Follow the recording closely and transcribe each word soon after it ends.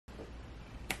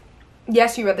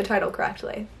Yes, you read the title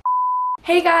correctly.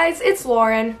 Hey guys, it's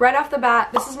Lauren. Right off the bat,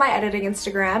 this is my editing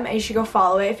Instagram, and you should go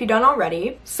follow it if you don't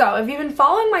already. So if you've been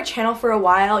following my channel for a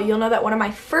while, you'll know that one of my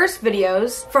first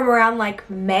videos from around like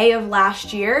May of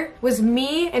last year was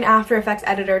me, an After Effects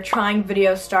editor, trying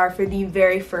VideoStar for the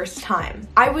very first time.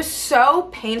 I was so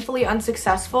painfully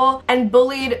unsuccessful and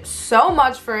bullied so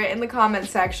much for it in the comment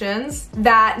sections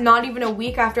that not even a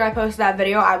week after I posted that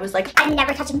video, I was like, I'm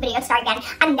never touching VideoStar again.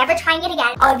 I'm never trying it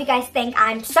again. All of you guys think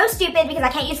I'm so stupid because I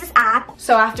can't use this app.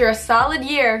 So after a solid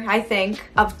year, I think,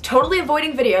 of totally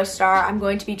avoiding VideoStar, I'm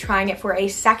going to be trying it for a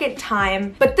second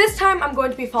time. But this time I'm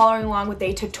going to be following along with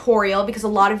a tutorial because a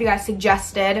lot of you guys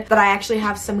suggested that I actually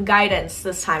have some guidance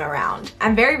this time around.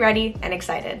 I'm very ready and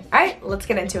excited. All right, let's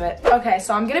get into it. Okay,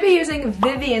 so I'm gonna be using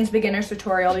Vivian's beginner's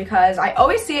tutorial because I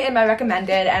always see it in my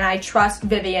recommended and I trust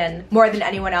Vivian more than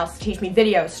anyone else to teach me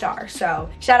VideoStar. So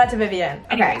shout out to Vivian.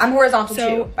 Okay, anyways, I'm horizontal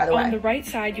too, by the way. On the right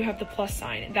side, you have the plus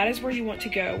sign. That is where you want to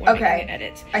go when making an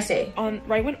edit. I see. On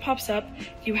right when it pops up,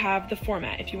 you have the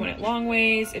format. If you want it long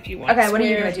ways, if you want it okay, square. what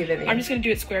are you gonna do, Vivian? I'm just gonna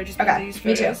do it square just because of these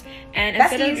photos. Me too. And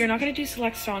instead of, you're not gonna do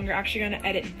select song, you're actually gonna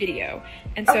edit video.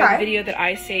 And so the video that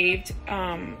I saved,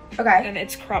 and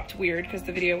it's cropped weird because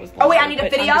the video was longer, oh wait, I need a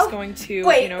video? I'm just going to,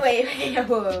 wait.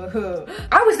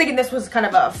 I was thinking this was kind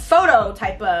of a photo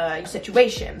type of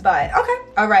situation, but okay.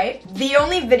 All right. The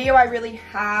only video I really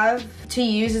have to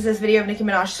use is this video of Nicki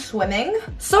Minaj swimming.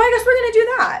 So I guess we're gonna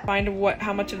do that. Find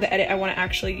how much of the edit I want to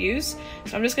actually use.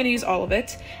 So I'm just going to use all of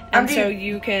it. And so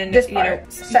you can, you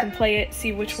can play it,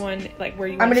 see which one, like where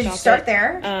you want to start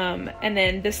there. And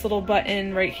then this little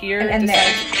button right here and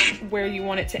decides where you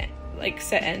want it to like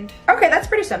set end. Okay, that's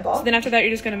pretty simple. So then after that,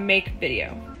 you're just going to make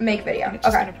video. Make video. And it's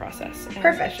just going to process. And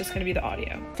perfect. It's just going to be the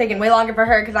audio. Taking way longer for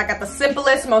her because I got the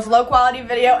simplest, most low quality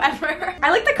video ever.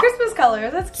 I like the Christmas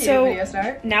colors. That's cute. So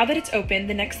VideoStar. Now that it's open,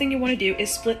 the next thing you want to do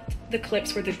is split the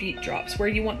clips where the beat drops, where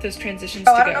you want those transitions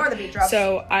to go. I don't know where the beat drops.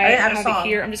 So I have it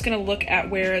here. I'm just going to look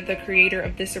at where the creator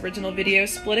of this original video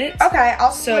split it. Okay,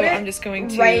 I'll split it. So I'm just going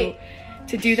to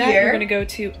do that. You're going to go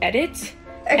to edit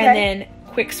and then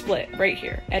quick split right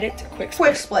here. Edit, quick split.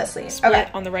 Quick split, please.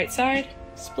 Split on the right side.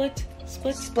 Split,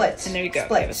 split, split. And there you go.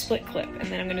 Split. You have a split clip. And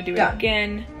then I'm going to do it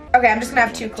again. Okay, I'm just going to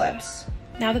have 2 clips.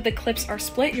 Now that the clips are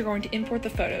split, you're going to import the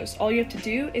photos. All you have to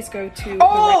do is go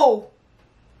to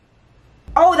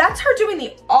Oh, that's her doing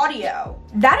the audio.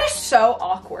 That is so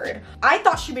awkward. I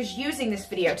thought she was using this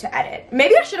video to edit.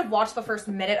 Maybe I should have watched the first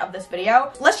minute of this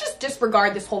video. Let's just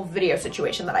disregard this whole video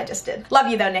situation that I just did. Love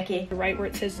you though, Nikki. Right where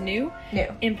it says new. New.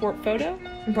 Import photo.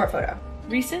 Import photo.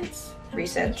 Recents.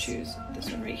 Recents. Choose this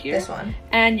one right here. This one.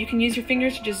 And you can use your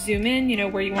fingers to just zoom in, you know,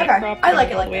 where you want it cropped. I like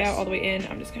it all like the way this. out, all the way in.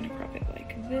 I'm just going to crop it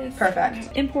like this.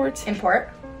 Perfect. Import. Import.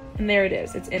 And there it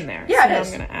is. It's in there. Yeah, so it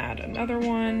is. I'm going to add another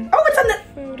one. Oh, it's on the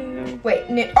photo. Wait.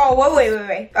 Wait.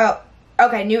 Oh,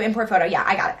 okay. New import photo. Yeah,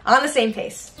 I got it. On the same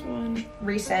pace. This one.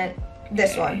 Recent.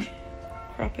 This one.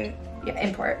 Crop it. Yeah,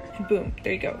 import. And boom,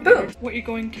 there you go. Boom. What you're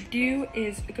going to do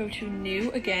is go to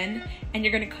new again, and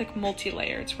you're going to click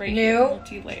multi-layer. It's right new, here,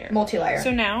 multi-layer. Multi-layer.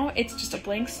 So now it's just a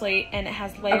blank slate, and it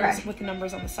has layers with the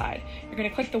numbers on the side. You're going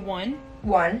to click the one,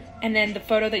 and then the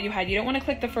photo that you had. You don't want to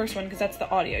click the first one because that's the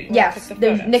audio. You want to click the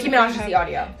photo. Nicki Minaj is the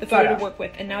audio. The photo to work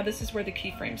with, and now this is where the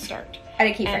keyframes start.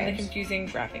 Edit keyframes. And the confusing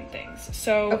graphing things.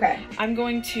 So I'm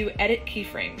going to edit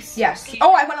keyframes. Yes.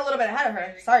 Oh, I went a little bit ahead of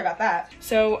her. Sorry about that.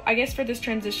 So I guess for this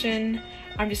transition,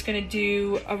 I'm just going to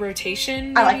do a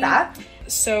rotation. Maybe. I like that.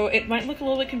 So it might look a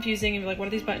little bit confusing and be like, what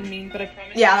do these buttons mean? But I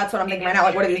promise. Yeah, that's what I'm thinking right now.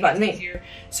 Like, what do these buttons mean?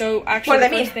 So actually, the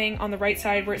first thing on the right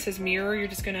side where it says mirror, you're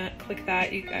just gonna click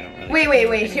that. I don't really.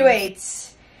 Wait.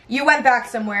 You went back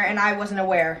somewhere and I wasn't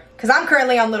aware. Because I'm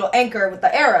currently on little anchor with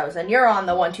the arrows and you're on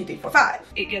the 1, 2, 3, 4, 5.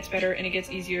 It gets better and it gets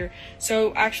easier.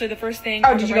 So actually the first thing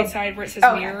on the right side where it says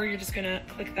mirror, you're just gonna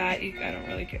click that. I don't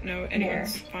really know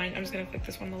anyone's fine. I'm just gonna click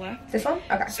this one on the left. This one?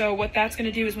 Okay. So what that's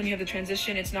gonna do is when you have the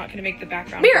transition, it's not gonna make the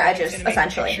background mirror edges,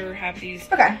 essentially. The picture have these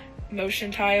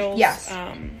motion tiles. Yes.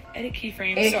 Edit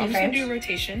keyframes. So I'm just gonna do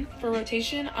rotation. For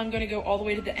rotation, I'm gonna go all the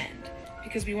way to the end,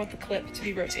 because we want the clip to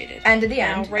be rotated. And to the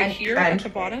end. Now, right here at the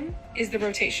bottom is the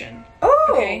rotation. Oh!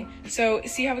 Okay, so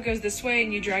see how it goes this way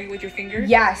and you drag it with your finger?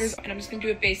 Yes. And I'm just gonna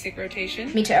do a basic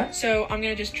rotation. Me too. So I'm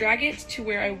gonna just drag it to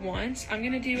where I want. I'm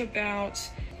gonna do about,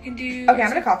 you can do I'm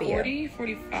gonna copy 40,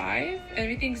 45.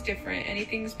 Everything's different.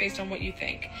 Anything's based on what you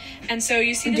think. And so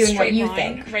you see the straight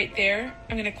line right there.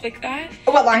 I'm gonna click that.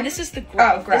 Oh, what line? And this is the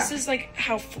graph. This is like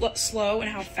how slow and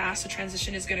how fast the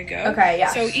transition is gonna go. Okay,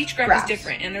 yeah. So each graph is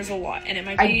different and there's a lot and it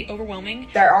might be overwhelming.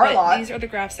 There are a lot. These are the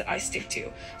graphs that I stick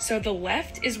to. So the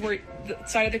left is where the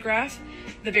side of the graph,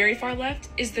 the very far left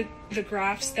is the the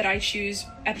graphs that I choose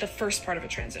at the first part of a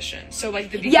transition. So like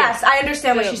the beginning. Yes, I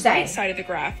understand what she's saying. The right side of the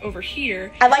graph over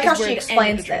here. I like how she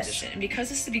explains this. And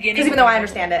because it's the beginning. Because even though I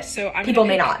understand it, so people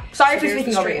may not. Sorry for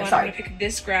speaking over you. Sorry. I'm gonna pick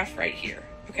this graph right here.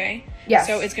 Okay. Yes.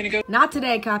 So it's gonna go. Not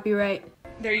today, copyright.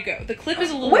 There you go. The clip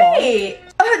is a little. Wait.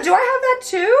 Do I have that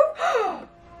too?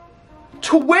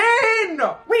 Twin!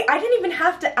 Wait, I didn't even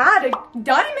have to add a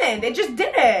diamond. It just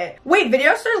did it. Wait,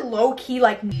 VideoStar low-key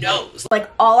like knows. Like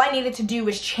all I needed to do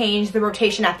was change the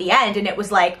rotation at the end and it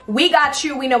was like, we got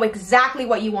you, we know exactly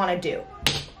what you want to do.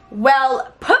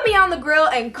 Well, put me on the grill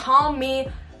and call me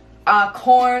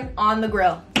corn on the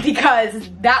grill because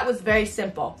that was very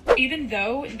simple. Even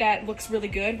though that looks really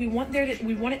good, we want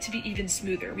it to be even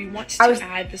smoother. We want to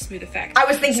add the smooth effect. I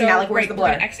was thinking that, like, where's the blur?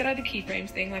 We're gonna exit out the keyframes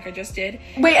thing like I just did.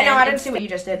 Wait, no, I didn't see what you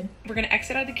just did. We're gonna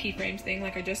exit out the keyframes thing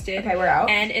like I just did. Okay, we're out.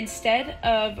 And instead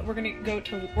of we're gonna go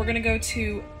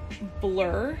to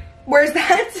blur. Where's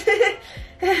that?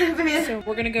 Vivian. So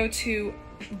we're gonna go to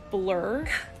blur.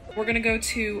 We're gonna go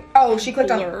to she clicked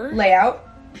blur. On layout.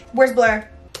 Where's blur?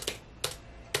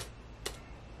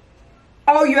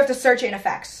 Oh, you have to search it in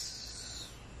effects.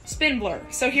 Spin blur.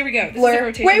 So here we go. This Blur. Is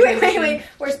rotation Wait.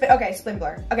 Where's spin? Okay, spin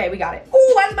blur. Okay, we got it.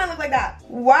 Ooh, why does mine look like that?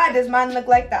 Why does mine look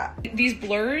like that? These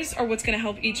blurs are what's going to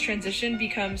help each transition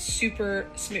become super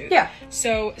smooth. Yeah.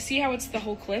 So see how it's the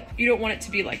whole clip? You don't want it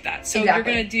to be like that. So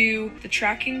exactly. You're going to do the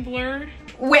tracking blur.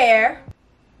 Where?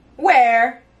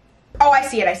 Oh, I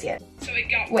see it. So it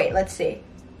got. Wait, let's see.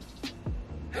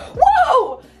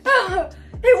 Whoa!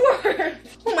 It worked.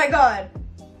 Oh my god.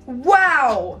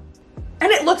 Wow.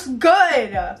 And it looks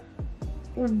good.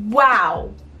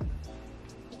 Wow.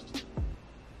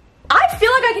 I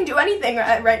feel like I can do anything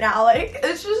right now. Like,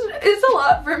 it's a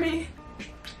lot for me.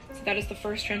 So that is the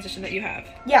first transition that you have.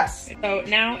 Yes. So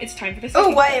now it's time for the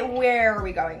second. Oh, wait, where are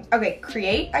we going? Okay,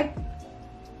 create.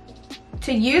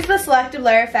 To use the selective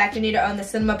layer effect, you need to own the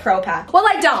Cinema Pro pack. Well,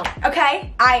 I don't,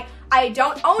 okay? I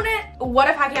don't own it. What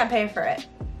if I can't pay for it?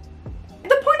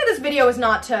 The point of this video is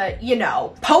not to, you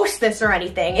know, post this or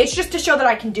anything. It's just to show that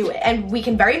I can do it. And we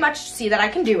can very much see that I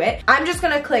can do it. I'm just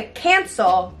gonna click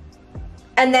cancel.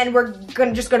 And then we're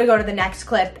just gonna go to the next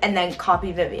clip and then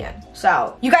copy Vivian.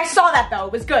 So, you guys saw that though.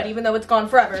 It was good. Even though it's gone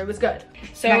forever, it was good.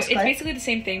 So it's basically the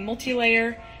same thing.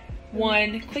 Multi-layer,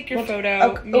 click your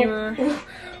photo, mirror.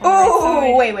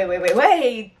 Oh,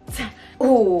 wait.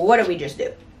 Oh, what did we just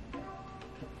do?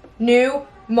 New,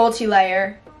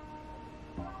 multi-layer.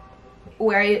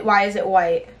 Why is it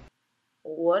white?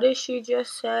 What did she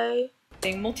just say?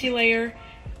 Multi-layer,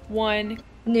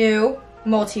 new,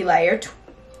 multi-layer.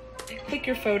 Click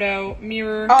your photo,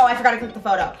 mirror. Oh, I forgot to click the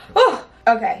photo. Oh,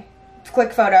 okay.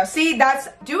 Click photo. See, that's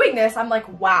doing this. I'm like,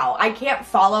 wow, I can't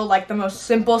follow like the most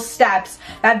simple steps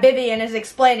that Vivian is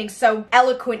explaining so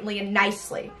eloquently and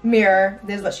nicely. Mirror.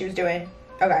 This is what she was doing.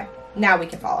 Okay, now we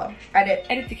can follow. Edit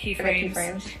the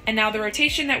keyframes. And now the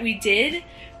rotation that we did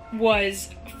was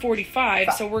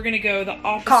 45, so we're gonna go the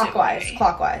opposite way.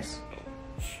 Clockwise.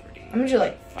 I'm gonna do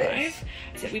like this.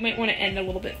 So we might want to end a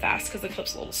little bit fast because the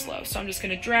clip's a little slow. So I'm just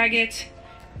gonna drag it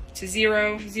to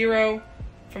 0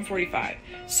 from 45.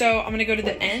 So I'm gonna go to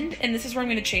the end, and this is where I'm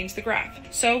gonna change the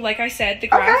graph. So like I said, the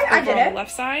graph over on the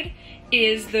left side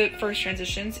is the first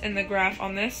transitions, and the graph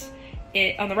on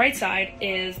on the right side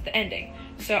is the ending.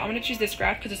 So I'm gonna choose this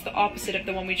graph because it's the opposite of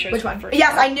the one we chose. Which one? First.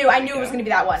 Yes, I knew it was gonna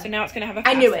be that one. So now it's gonna have a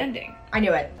fast ending. I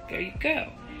knew it. There you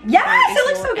go. Yes, it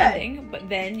looks so good. Ending, but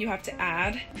then you have to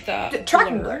add the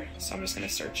tracking blur. So I'm just gonna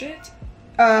search it.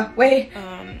 Wait.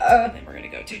 And then we're gonna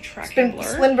go to tracking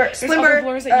blur. There's other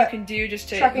blurs that you can do just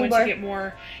to once you get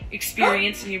more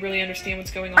experience and you really understand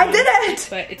what's going on. I did it!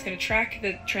 But it's gonna track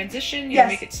the transition. You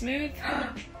make it smooth.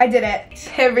 I did it.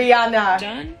 Rihanna.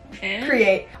 Done. And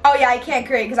create. Oh yeah, I can't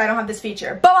create because I don't have this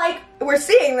feature. But like, we're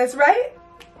seeing this, right?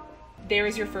 There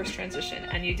is your first transition,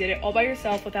 and you did it all by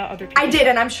yourself without other people. I did,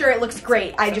 and I'm sure it looks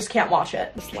great. I just can't watch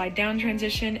it. The slide down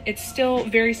transition, it's still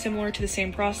very similar to the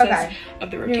same process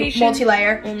of the rotation.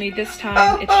 Multi-layer. Only this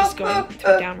time, it's just going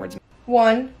to a downwards.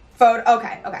 One photo.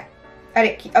 Okay.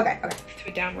 Edit. Okay. To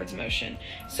a downwards motion.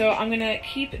 So I'm gonna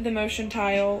keep the motion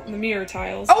tile, the mirror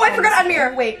tiles. Oh, I forgot on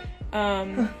mirror. Wait.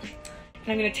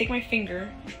 And I'm gonna take my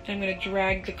finger and I'm gonna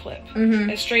drag the clip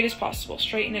as straight as possible,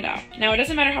 straighten it out. Now it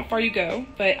doesn't matter how far you go,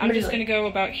 but I'm just gonna go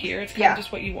about here. It's kind of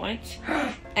just what you want.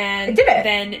 And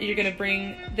then you're gonna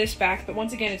bring this back, but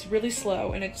once again, it's really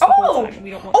slow and it's the whole time. And we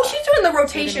don't want she's doing the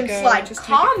rotation slide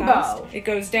combo. It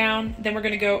goes down, then we're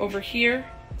gonna go over here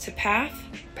to path.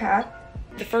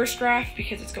 The first graph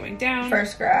because it's going down.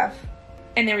 First graph.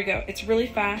 And there we go. It's really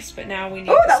fast, but now we need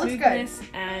the smoothness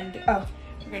and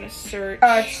We're gonna search.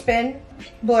 Spin,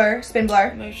 blur,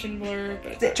 Motion blur,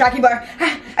 but it's tracking blur.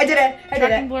 I did it.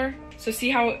 tracking blur. So see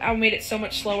how I made it so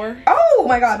much slower? Oh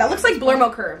my god, that looks like blur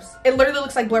mode curves. It literally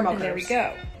looks like blur mode curves. There we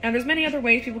go. Now there's many other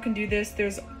ways people can do this.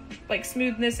 There's like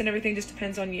smoothness and everything just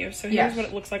depends on you. So here's what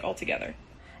it looks like all together.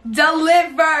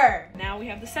 Deliver! Now we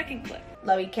have the second clip.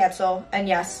 Let me cancel, and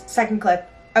yes, second clip.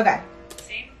 Okay.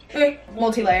 See? Okay.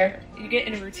 Multi-layer. You get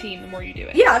in a routine the more you do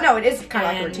it. Yeah, no, it is kind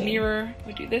of like a routine. Mirror,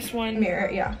 we do this one. Mirror,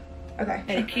 yeah. Okay.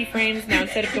 Edit keyframes. Now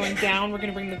instead of going down, we're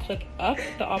gonna bring the clip up,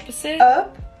 the opposite.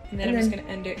 Up. And then I'm just gonna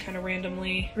end it kind of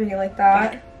randomly. Bring it like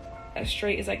that. As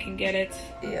straight as I can get it.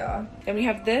 Yeah. Then we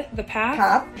have the path.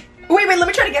 Path. Wait, let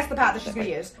me try to guess the path that she's gonna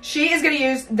use. She is gonna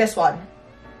use this one.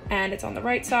 And it's on the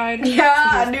right side. Yeah,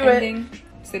 I knew it.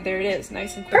 So there it is,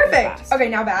 nice and quick. Perfect. And fast. Okay,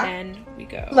 now back. And we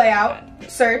go. Layout,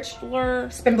 search, blur,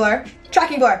 spin blur,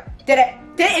 tracking blur. Did it.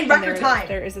 Did it in record time.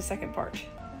 There is the second part.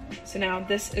 So now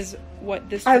this is what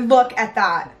this. I look at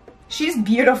that. She's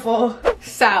beautiful.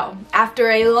 So,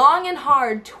 after a long and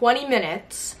hard 20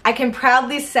 minutes, I can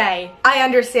proudly say, I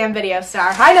understand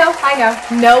VideoStar. I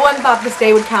know. No one thought this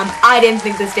day would come. I didn't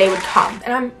think this day would come.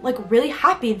 And I'm like really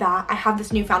happy that I have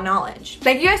this newfound knowledge.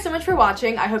 Thank you guys so much for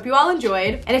watching. I hope you all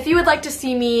enjoyed. And if you would like to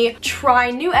see me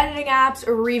try new editing apps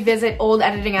or revisit old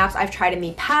editing apps I've tried in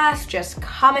the past, just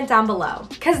comment down below.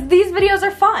 Because these videos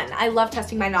are fun. I love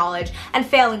testing my knowledge and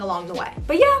failing along the way.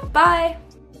 But yeah, bye.